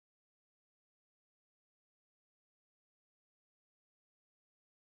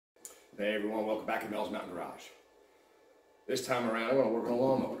Hey everyone, welcome back to Mehl's Mountain Garage. This time around, I want to work on a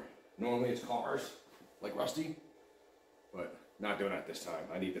lawnmower. Normally it's cars, like Rusty, but not doing that this time.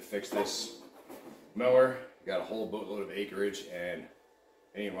 I need to fix this mower. Got a whole boatload of acreage and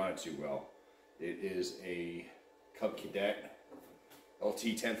it ain't running too well. It is a Cub Cadet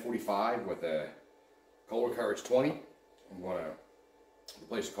LT1045 with a Kohler Coverage 20. I'm going to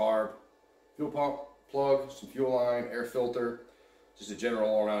replace the carb, fuel pump, plug, some fuel line, air filter. Just a general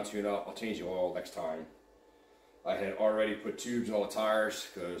all-around tune-up. I'll change the oil next time. I had already put tubes in all the tires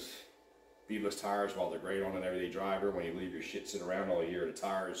because beadless tires, while they're great on an everyday driver, when you leave your shit sit around all year, the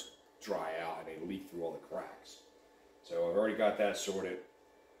tires dry out and they leak through all the cracks. So I've already got that sorted,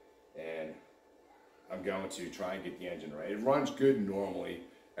 and I'm going to try and get the engine right. It runs good normally.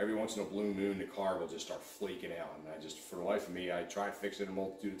 Every once in a blue moon, the car will just start flaking out, and I just, for the life of me, I tried fixing it a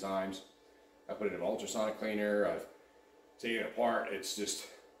multitude of times. I put it in an ultrasonic cleaner. I've taking it apart. It's just,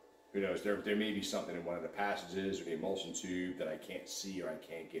 who knows, there may be something in one of the passages or the emulsion tube that I can't see or I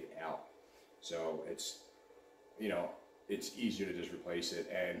can't get out. So it's, you know, it's easier to just replace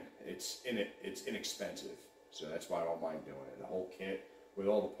it, and it's inexpensive. So that's why I don't mind doing it. The whole kit with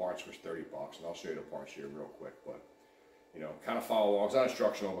all the parts was $30, and I'll show you the parts here real quick. But, you know, kind of follow along. It's not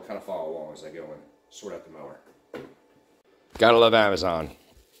instructional, but kind of follow along as I go and sort out the mower. Gotta love Amazon.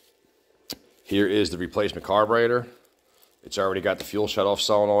 Here is the replacement carburetor. It's already got the fuel shut-off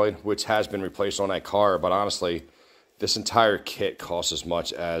solenoid, which has been replaced on that car, but honestly, this entire kit costs as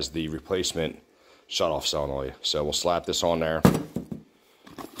much as the replacement shut-off solenoid. So we'll slap this on there.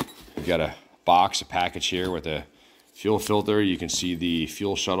 We've got a box, a package here with a fuel filter. You can see the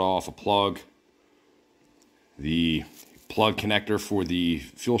fuel shut-off, a plug, the plug connector for the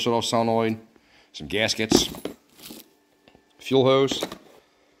fuel shut-off solenoid, some gaskets, fuel hose,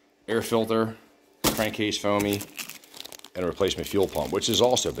 air filter, crankcase foamy, and a replacement fuel pump, which has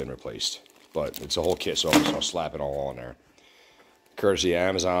also been replaced. But it's a whole kit, so I'll slap it all on there. Courtesy of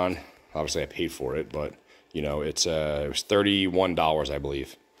Amazon. Obviously, I paid for it, but, you know, it was $31, I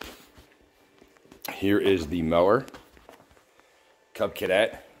believe. Here is the mower. Cub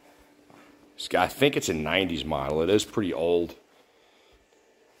Cadet. I think it's a 90s model. It is pretty old.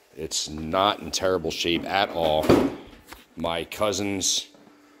 It's not in terrible shape at all. My cousin's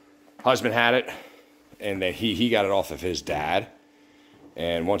husband had it, and then he got it off of his dad,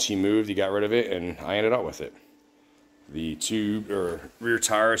 and once he moved, he got rid of it, and I ended up with it. The rear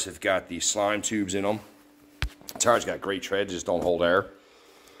tires have got the slime tubes in them. The tires got great tread, just don't hold air.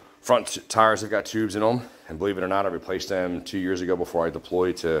 Front tires have got tubes in them, and believe it or not, I replaced them 2 years ago before I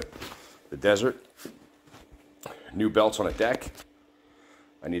deployed to the desert. New belts on a deck.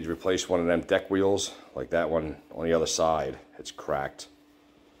 I need to replace one of them deck wheels, like that one on the other side. It's cracked.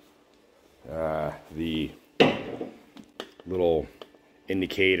 The little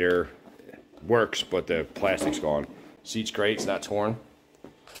indicator works, but the plastic's gone. Seat's great, it's not torn.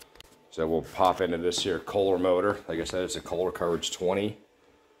 So we'll pop into this here Kohler motor. Like I said, it's a Kohler Coverage 20.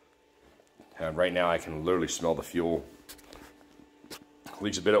 Right now I can literally smell the fuel.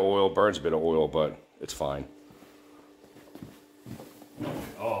 Leaks a bit of oil, burns a bit of oil, but it's fine.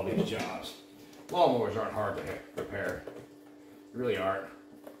 All these jobs. Lawnmowers aren't hard to repair. They really aren't.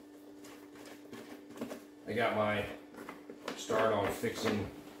 I got my start on fixing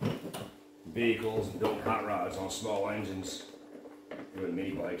vehicles and building hot rods on small engines, doing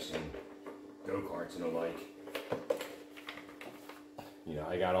mini bikes and go-karts and the like. You know,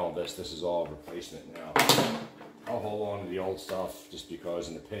 I got all this. This is all replacement now. I'll hold on to the old stuff just because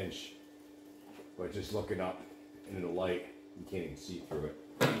in the pinch, but just looking up into the light, you can't even see through it.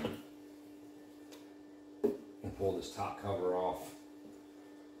 And pull this top cover off.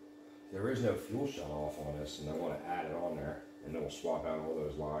 There is no fuel shut off on this, and I want to add it on there, and then we'll swap out all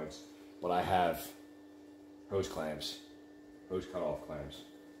those lines. But I have hose clamps, hose cutoff clamps.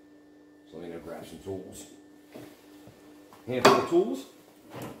 So I'm going to grab some tools. Handful of tools.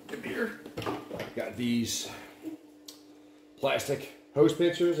 Get here. Got these plastic hose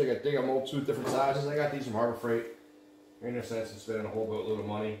pinchers. They got multiple different sizes. I got these from Harbor Freight. Ain't no sense in spending a whole boatload of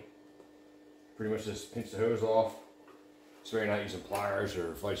money. Pretty much just pinch the hose off. So you're not using pliers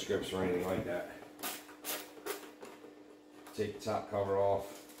or vice grips or anything like that. Take the top cover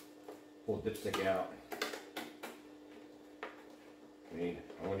off, pull the dipstick out. I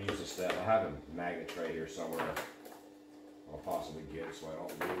want to use this step. I have a magnet tray here somewhere I'll possibly get so I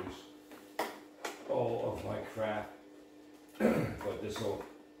don't lose all of my crap. But this will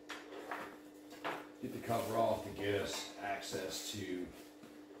get the cover off to get us access to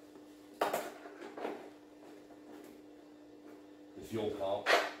the fuel pump,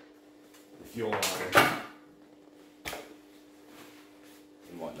 the fuel line,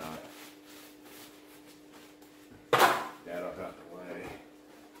 and whatnot.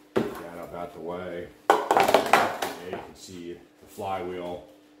 out the way. Yeah, you can see the flywheel,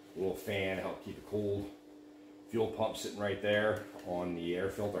 little fan to help keep it cool. Fuel pump sitting right there on the air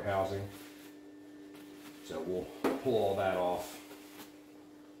filter housing. So we'll pull all that off.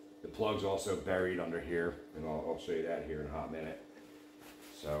 The plug's also buried under here, and I'll show you that here in a hot minute.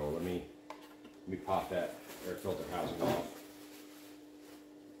 So let me pop that air filter housing off.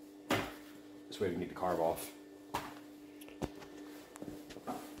 This way we can get the carb off.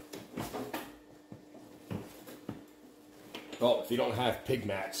 Well, if you don't have pig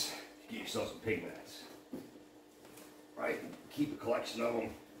mats, get yourself some pig mats. Right? Keep a collection of them.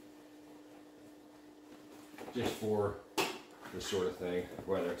 Just for this sort of thing,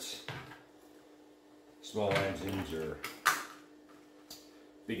 whether it's small engines or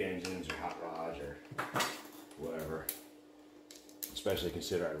big engines or hot rods or whatever. Especially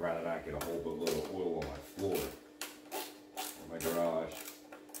consider I'd rather not get a whole boatload of oil on my floor or my garage.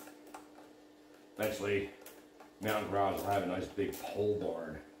 Eventually, Mountain Garage will have a nice big pole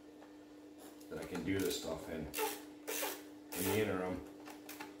barn that I can do this stuff in. In the interim,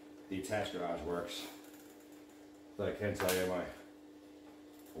 the attached garage works. But I can tell you, my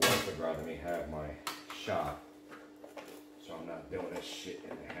wife would rather me have my shop, so I'm not doing this shit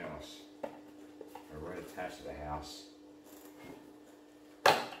in the house or right attached to the house.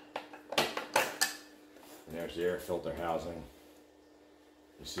 And there's the air filter housing.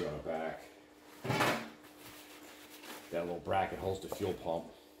 You see on the back. That little bracket holds the fuel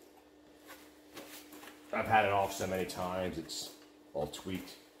pump. I've had it off so many times, it's all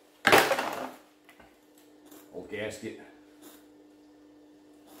tweaked. Old gasket.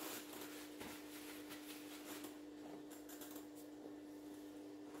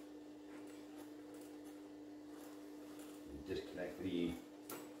 Disconnect the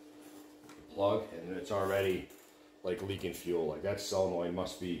plug, and it's already like leaking fuel. Like that solenoid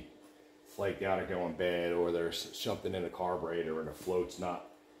must be flaked out or going bad, or there's something in the carburetor and the float's not,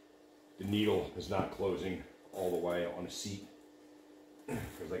 the needle is not closing all the way on the seat.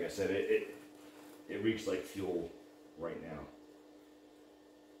 Because like I said, it reeks like fuel right now.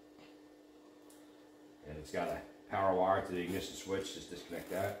 And it's got a power wire to the ignition switch, just disconnect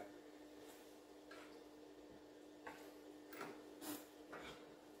that.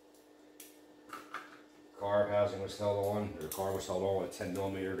 Carb housing was held on, or the car was held on with a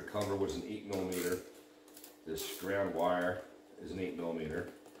 10mm, the cover was an 8mm. This ground wire is an 8mm.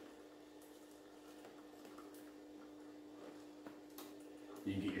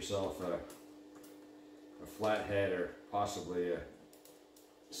 You can get yourself a flathead or possibly a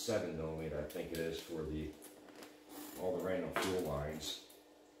 7mm, I think it is, for all the random fuel lines.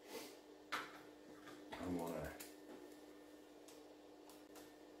 I'm gonna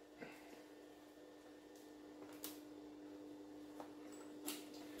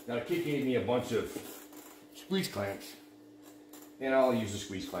now the kid gave me a bunch of squeeze clamps, and I'll use the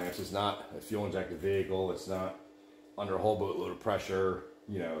squeeze clamps. It's not a fuel injected vehicle. It's not under a whole boatload of pressure.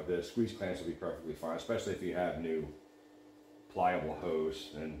 You know, the squeeze clamps will be perfectly fine, especially if you have new pliable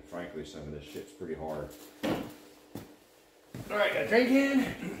hose. And frankly, some of this shit's pretty hard. All right, got a drink in,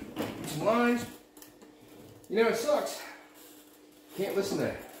 some lines. You know, it sucks. Can't listen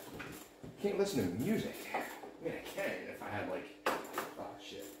to music. I mean, I can if I had like, oh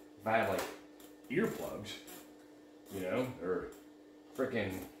shit, if I had like earplugs, you know, or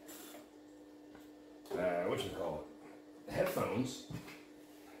frickin' whatchamacallit, headphones.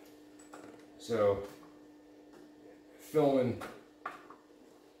 So filming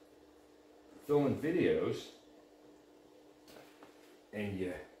videos, and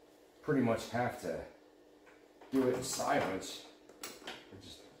you pretty much have to do it in silence,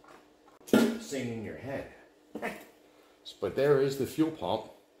 just singing in your head. But there is the fuel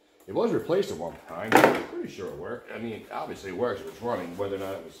pump. It was replaced at one time. I'm pretty sure it worked. I mean, obviously it works. It was running. Whether or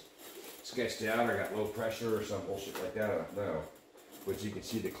not it was sketched out or got low pressure or some bullshit like that, I don't know. But you can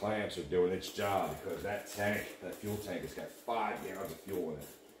see the clamps are doing its job, because that tank, that fuel tank, has got 5 gallons of fuel in it.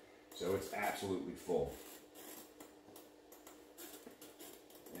 So it's absolutely full.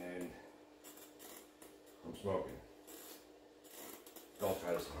 And I'm smoking. Don't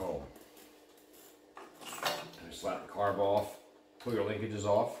try this at home. And slap the carb off, pull your linkages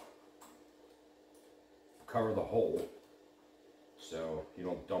off, cover the hole so you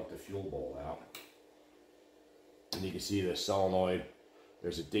don't dump the fuel bowl out. And you can see the solenoid,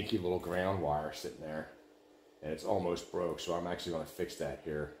 there's a dinky little ground wire sitting there, and it's almost broke, so I'm actually going to fix that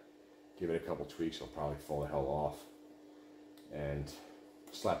here. Give it a couple tweaks, it'll probably fall the hell off, and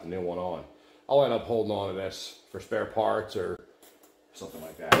slap the new one on. I'll end up holding on to this for spare parts or something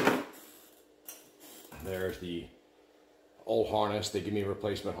like that. There's the old harness. They give me a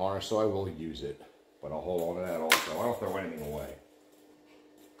replacement harness, so I will use it. But I'll hold on to that also. I don't throw anything away.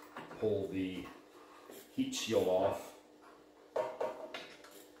 Pull the heat shield off.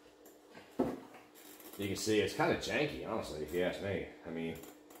 You can see it's kind of janky, honestly, if you ask me. I mean,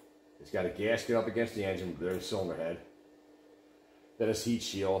 it's got a gasket up against the engine. There's a cylinder head. Then this heat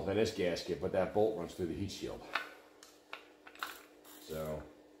shield, then this gasket, but that bolt runs through the heat shield. So,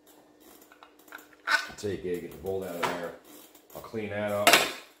 I'll take it, get the bolt out of there. I'll clean that up.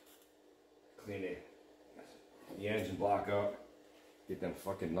 Clean the engine block up. Get them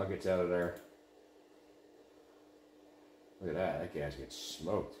fucking nuggets out of there. Look at that, that gasket's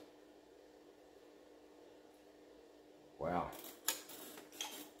smoked. Wow.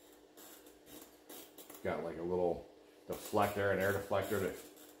 Got like a little deflector, an air deflector to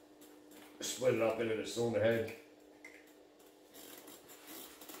split it up into the cylinder head.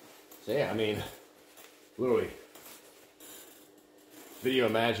 So yeah, I mean, literally, Video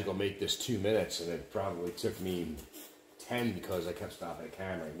Magic will make this 2 minutes, and it probably took me 10 because I kept stopping the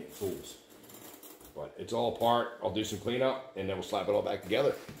camera and getting fools. But it's all apart. I'll do some cleanup, and then we'll slap it all back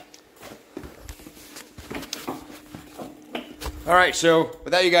together. Alright, so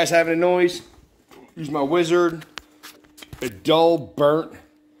without you guys having a noise, use my Wizard, a dull, burnt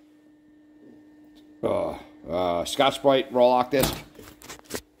Scotch-Brite raw lock disc.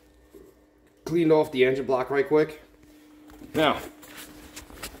 Cleaned off the engine block right quick. Now,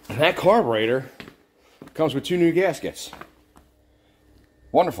 that carburetor comes with 2 new gaskets.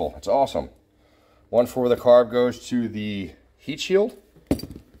 Wonderful, it's awesome. One for where the carb goes to the heat shield,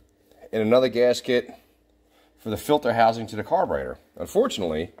 and another gasket for the filter housing to the carburetor.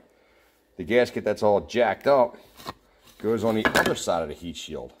 Unfortunately, the gasket that's all jacked up goes on the other side of the heat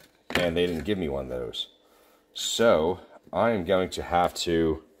shield, and they didn't give me one of those. So I am going to have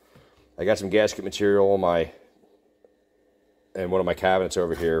to, I got some gasket material on in one of my cabinets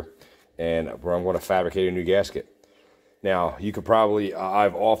over here, and where I'm going to fabricate a new gasket. Now, you could probably,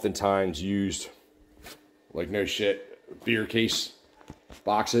 I've oftentimes used, like no shit, beer case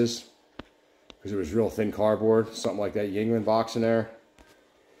boxes, because it was real thin cardboard, something like that, Yingling box in there.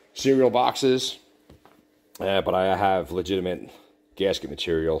 Cereal boxes, but I have legitimate gasket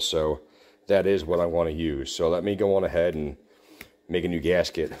material, so that is what I want to use. So let me go on ahead and make a new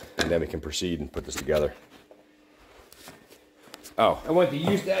gasket, and then we can proceed and put this together. Oh, I want to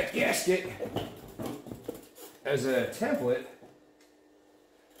use that gasket as a template,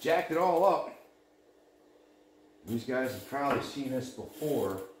 jacked it all up. These guys have probably seen this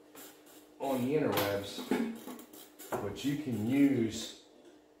before on the interwebs, but you can use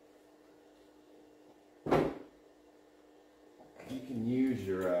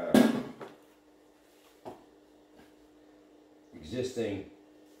your existing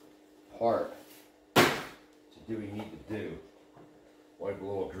part to do what you need to do. Wipe a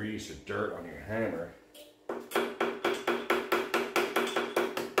little grease or dirt on your hammer.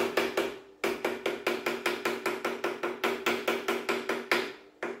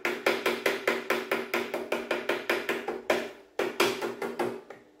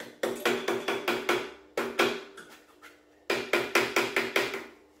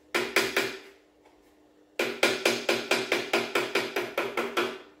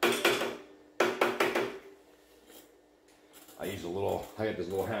 I got this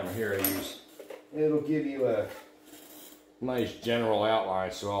little hammer here I use. It'll give you a nice general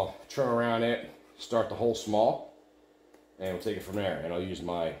outline, so I'll turn around it, start the hole small, and we'll take it from there. And I'll use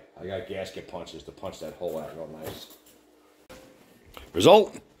I got gasket punches to punch that hole out real nice.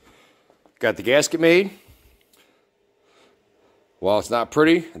 Result, got the gasket made. While it's not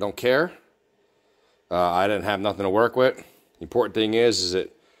pretty, I don't care. I didn't have nothing to work with. The important thing is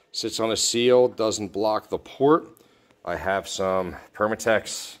it sits on a seal, doesn't block the port. I have some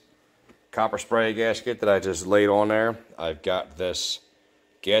Permatex copper spray gasket that I just laid on there. I've got this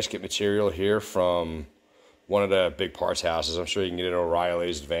gasket material here from one of the big parts houses. I'm sure you can get it at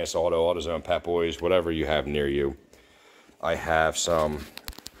O'Reilly's, Advanced Auto, AutoZone, Pep Boys, whatever you have near you. I have some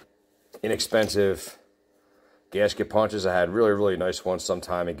inexpensive gasket punches. I had really, really nice ones some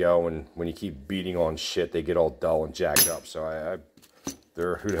time ago, and when you keep beating on shit, they get all dull and jacked up. So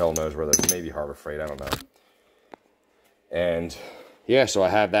they're, who the hell knows where they're, maybe Harbor Freight, I don't know. And yeah, so I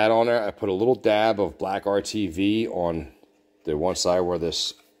have that on there. I put a little dab of black RTV on the one side where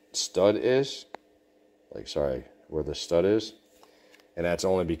this stud is. Like, sorry, where the stud is. And that's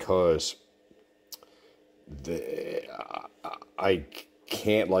only because I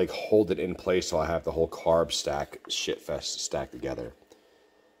can't like hold it in place, so I have the whole carb stack shitfest stacked together.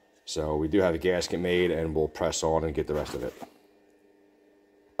 So we do have a gasket made, and we'll press on and get the rest of it.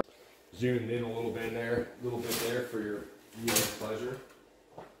 Zoomed in a little bit there for your Yield pleasure.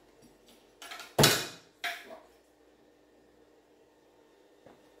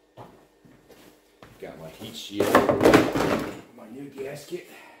 Got my heat shield, my new gasket.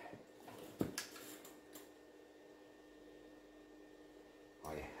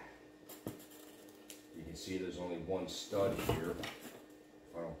 You can see there's only one stud here.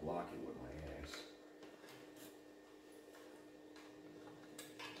 If I don't block it with my ass.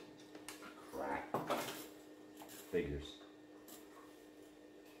 Crap. Figures.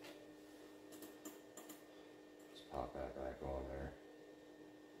 Let's pop that back on there.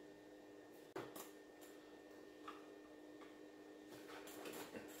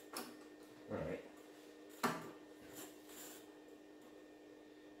 Alright.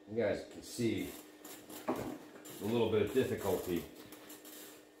 You guys can see a little bit of difficulty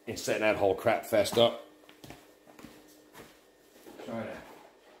in setting that whole crap fest up. Trying to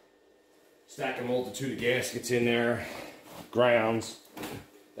stack a multitude of gaskets in there, grounds.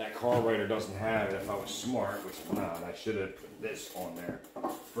 That carburetor doesn't have it. If I was smart, which I'm not, I should have put this on there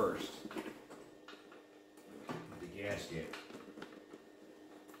first. The gasket.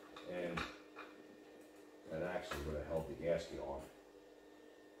 And that actually would have held the gasket on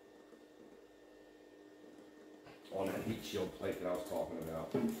that heat shield plate that I was talking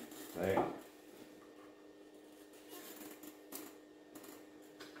about. Right?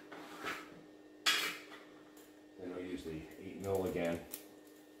 Then I'll use the 8 mil again.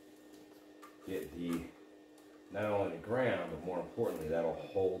 Get the, not only the ground, but more importantly, that'll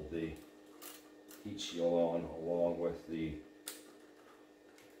hold the heat shield on along with the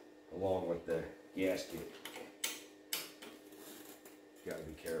gasket. You gotta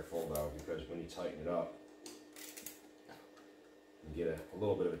be careful though, because when you tighten it up, you get a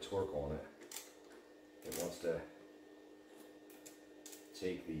little bit of a torque on it. It wants to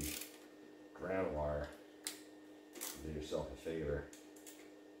take the ground wire and do yourself a favor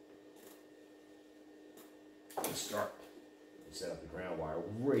and start and set up the ground wire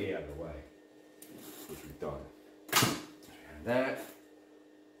way out of the way, which we've done. And that,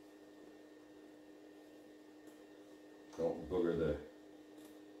 don't booger the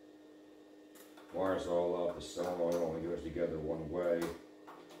wires all up. The solenoid only goes together one way.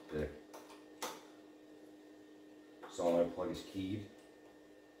 The solenoid plug is keyed.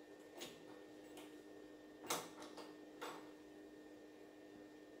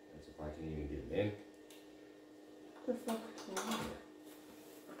 That's if I can even get it in. The fuck?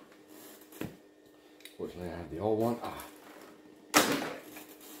 Fortunately, I have the old one.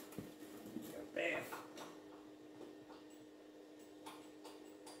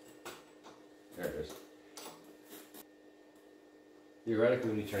 There it is. Theoretically,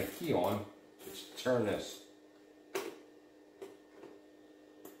 when you turn a key on, just turn this.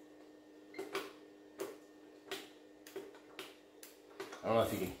 I don't know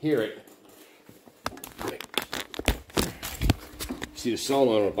if you can hear it. See the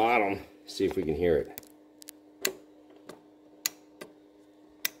solenoid on the bottom. See if we can hear it.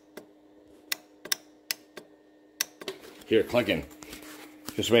 Hear it clicking.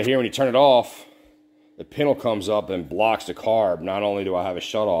 Just right here, when you turn it off, the pintle comes up and blocks the carb. Not only do I have a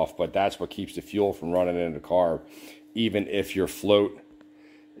shut off, but that's what keeps the fuel from running into the carb, even if your float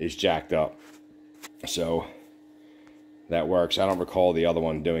is jacked up. So that works. I don't recall the other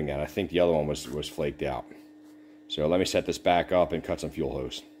one doing that. I think the other one was flaked out. So let me set this back up and cut some fuel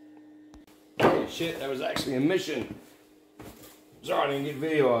hose. Holy shit, that was actually a mission. Sorry I didn't get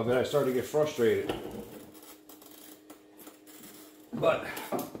video of it. I started to get frustrated. But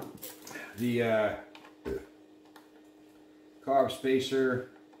the carb spacer,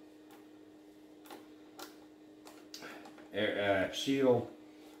 shield,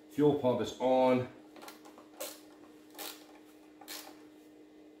 fuel pump is on.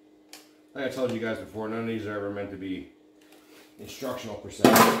 Like I told you guys before, none of these are ever meant to be instructional per se.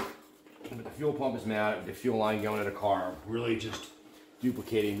 But the fuel pump is mounted, the fuel line going to the carb, really just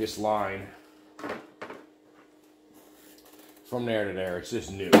duplicating this line from there to there. It's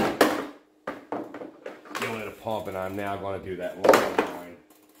just new. Going to the pump, and I'm now going to do that line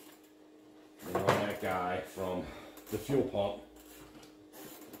and run that guy from the fuel pump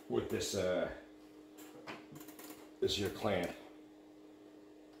with this this here clamp.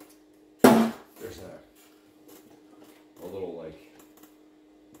 There's a little like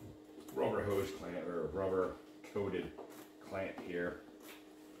rubber hose clamp or rubber coated clamp here.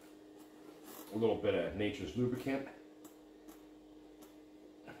 A little bit of nature's lubricant.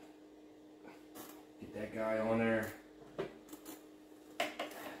 Get that guy on there.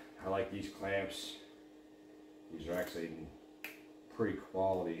 I like these clamps. These are actually pretty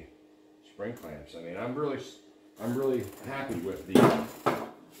quality spring clamps. I mean, I'm I'm really happy with the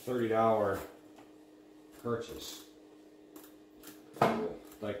 $30 purchase. We'll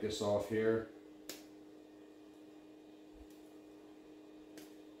take this off here.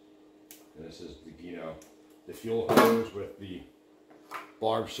 And this is the, you know, the fuel hose with the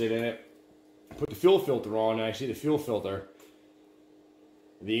barb shit in it. Put the fuel filter on, and I see the fuel filter.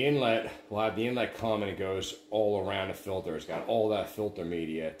 The inlet will have the inlet come and it goes all around the filter. It's got all that filter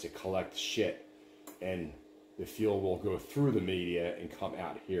media to collect shit, and the fuel will go through the media and come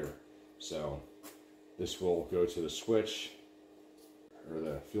out here. So this will go to the switch or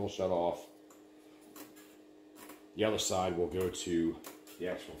the fuel shut off. The other side will go to the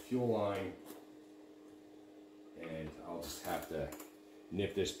actual fuel line, and I'll just have to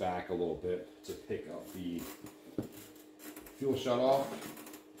nip this back a little bit to pick up the fuel shut off.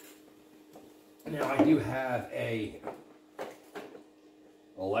 Now I do have the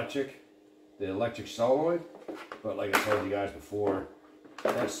electric solenoid, but like I told you guys before,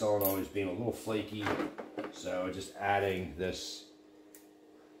 that solenoid is being a little flaky, so just adding this,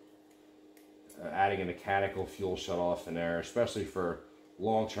 adding a mechanical fuel shut off in there, especially for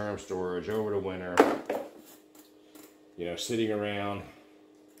long-term storage over the winter, you know, sitting around,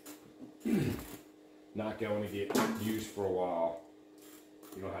 not going to get used for a while.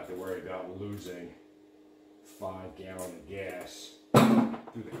 You don't have to worry about losing 5 gallons of gas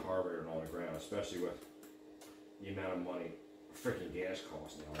through the carburetor and on the ground, especially with the amount of money freaking gas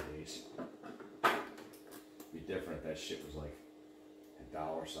costs nowadays. It'd be different if that shit was like $1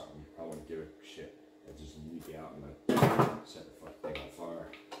 or something. I wouldn't give it shit. I'd just leak out and then set the fucking thing on fire.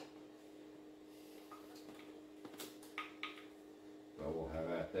 So we'll have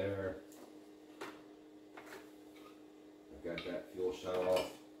that there. Got that fuel shut off.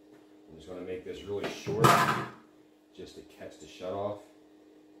 I'm just going to make this really short just to catch the shut off.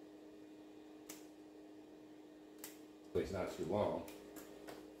 It's not too long.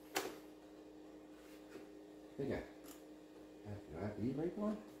 I think do I have the e-brake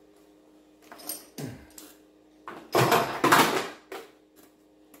on?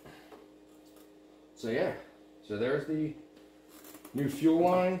 So yeah, so there's the new fuel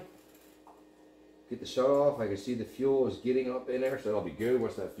line. Get the shut off. I can see the fuel is getting up in there, so that'll be good.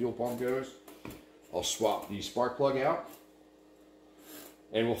 Once that fuel pump goes, I'll swap the spark plug out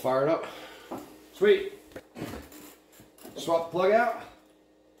and we'll fire it up. Sweet. Swap the plug out.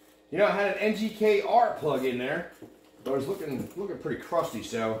 You know, I had an NGK-R plug in there, but it was looking pretty crusty,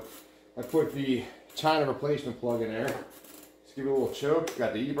 so I put the China replacement plug in there. Let's give it a little choke.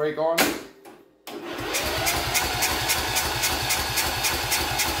 Got the e-brake on.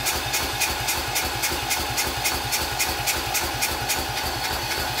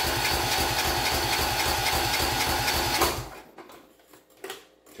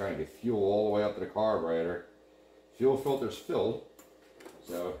 Trying to get fuel all the way up to the carburetor. Fuel filter's filled,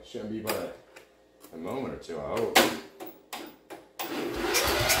 so it shouldn't be but a moment or two, I hope.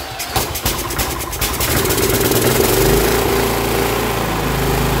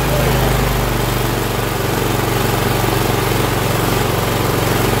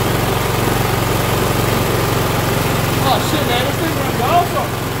 Oh shit, man, this thing runs awesome.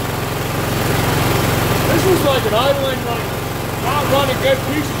 This is like an idling, like, not running good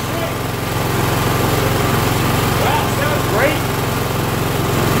piece of shit. Wow, sounds great.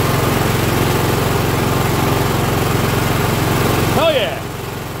 Hell yeah.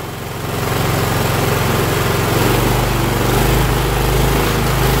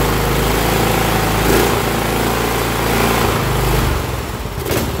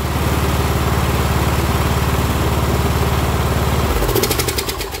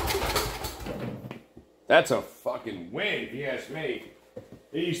 That's a fucking win, if you ask me.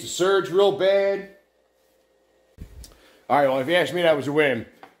 It used to surge real bad. Alright, well, if you ask me, that was a win.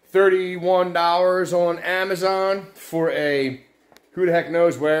 $31 on Amazon for a who the heck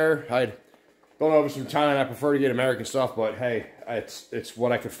knows where. I don't know if it's from China. I prefer to get American stuff, but hey, it's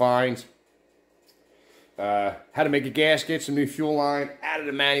what I could find. Had to make a gasket, some new fuel line, added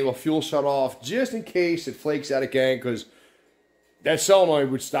a manual fuel shut off just in case it flakes out again, because that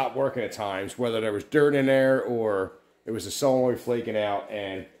solenoid would stop working at times, whether there was dirt in there or it was the solenoid flaking out,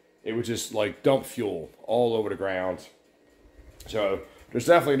 and it would just like dump fuel all over the ground. So there's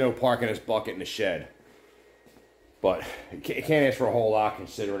definitely no parking this bucket in the shed. But it can't ask for a whole lot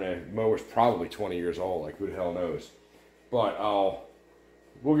considering a mower's probably 20 years old. Like, who the hell knows? But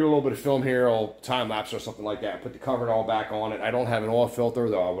we'll get a little bit of film here. I'll time lapse or something like that. Put the cover all back on it. I don't have an oil filter,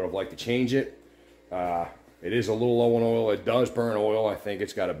 though I would have liked to change it. It is a little low on oil. It does burn oil. I think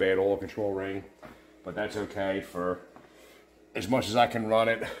it's got a bad oil control ring. But that's okay for as much as I can run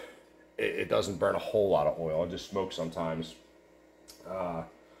it. it doesn't burn a whole lot of oil. It just smokes sometimes. I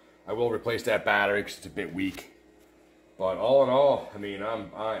will replace that battery because it's a bit weak. But all in all, I mean,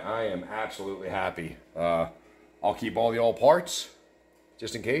 I am absolutely happy. I'll keep all the old parts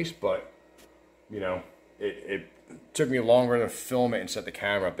just in case, but you know, it took me longer to film it and set the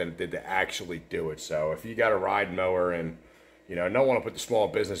camera up than it did to actually do it. So if you got a ride mower, and you know, don't want to put the small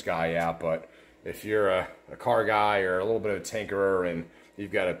business guy out, but if you're a car guy or a little bit of a tinkerer and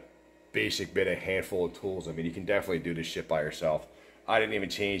you've got a basic bit, a handful of tools, I mean, you can definitely do this shit by yourself. I didn't even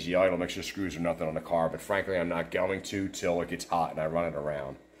change the idle mixture screws or nothing on the car, but frankly, I'm not going to till it gets hot and I run it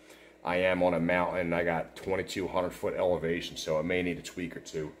around. I am on a mountain. I got 2,200 foot elevation, so it may need a tweak or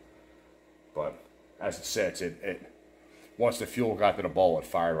two. But as it sits, once the fuel got to the bowl, it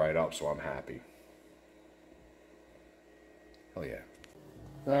fired right up, so I'm happy. Hell yeah.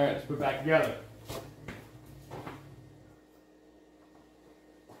 All right, let's put it back together.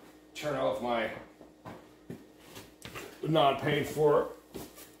 Turn off my not paid for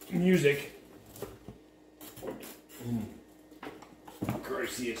music.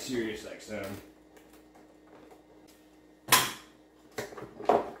 Courtesy of Sirius XM.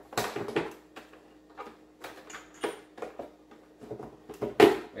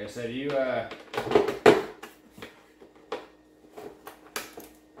 Like I said, you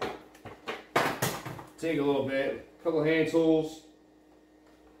take a little bit, a couple hand tools.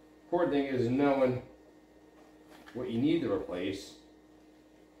 Important thing is knowing what you need to replace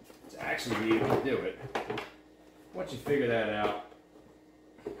to actually be able to do it. Once you figure that out,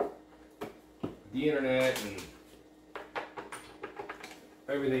 the internet and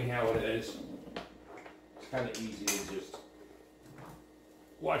everything how it is, it's kind of easy to just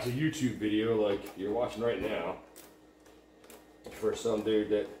watch a YouTube video like you're watching right now for some dude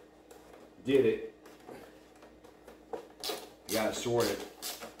that did it. You gotta sort it.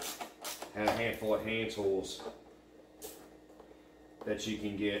 Had a handful of hand tools that you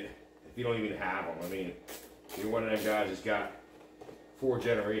can get if you don't even have them. I mean, if you're one of them guys that's got 4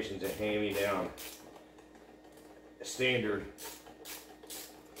 generations of hand-me-down standard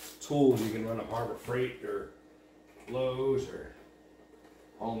tools, you can run a Harbor Freight or Lowe's or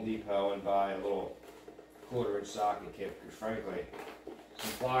Home Depot and buy a little 1/4-inch socket kit, because frankly,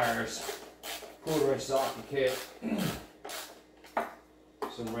 some pliers, 1/4-inch socket kit,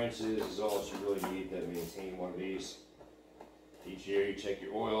 some wrenches is all you really need to maintain one of these. Each year you check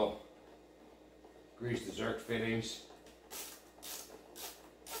your oil, grease the Zerk fittings,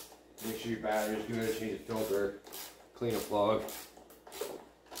 make sure your battery's good, change the filter, clean a plug,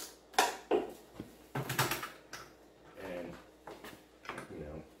 and you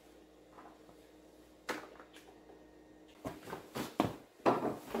know,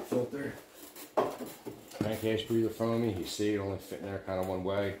 filter. Crankcase breather foamy, you see it only fitting there kind of one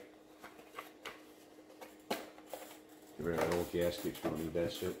way. Get rid of that old gasket, you don't need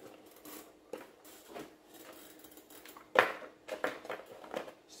that shit.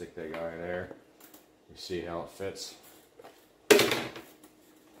 Stick that guy in there. You see how it fits.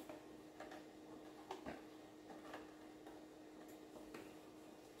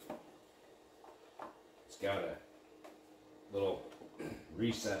 It's got a little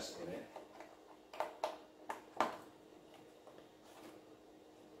recess in it.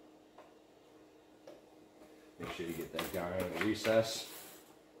 Make sure you get that guy in the recess.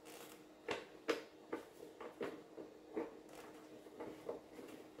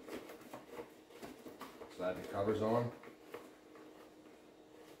 Slide the covers on.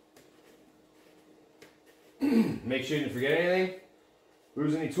 Make sure you didn't forget anything.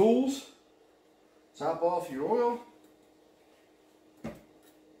 Lose any tools. Top off your oil.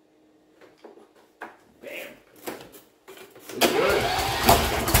 Bam. It's good.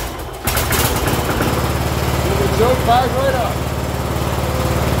 Joke fires right up.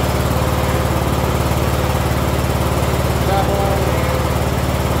 Tap on.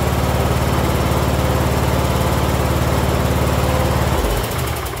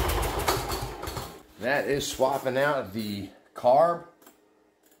 That is swapping out the carb,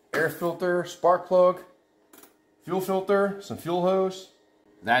 air filter, spark plug, fuel filter, some fuel hose.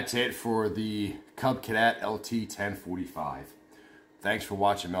 That's it for the Cub Cadet LT1045. Thanks for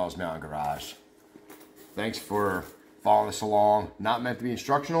watching Mehl's Mountain Garage. Thanks for following us along. Not meant to be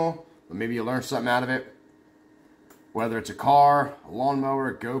instructional, but maybe you learned something out of it. Whether it's a car, a lawnmower,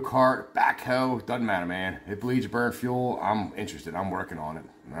 a go-kart, backhoe, doesn't matter, man. It bleeds burn fuel. I'm interested. I'm working on it.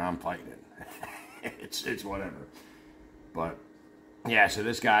 I'm fighting it. It's whatever. But yeah, so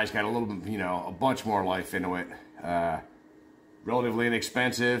this guy's got a little bit, you know, a bunch more life into it. Relatively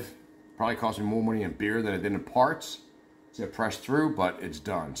inexpensive. Probably cost me more money in beer than it did in parts to press through, but it's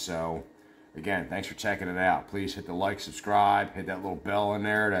done. So again, thanks for checking it out. Please hit the like, subscribe, hit that little bell in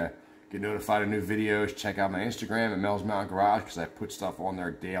there to get notified of new videos. Check out my Instagram at Mehl's Mountain Garage because I put stuff on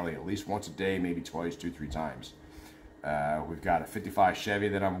there daily, at least once a day, maybe twice, 2-3 times. We've got a 55 Chevy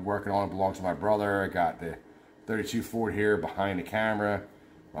that I'm working on. It belongs to my brother. I got the 32 Ford here behind the camera,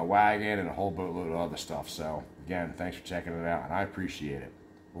 my wagon, and a whole boatload of other stuff. So, again, thanks for checking it out, and I appreciate it.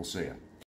 We'll see you.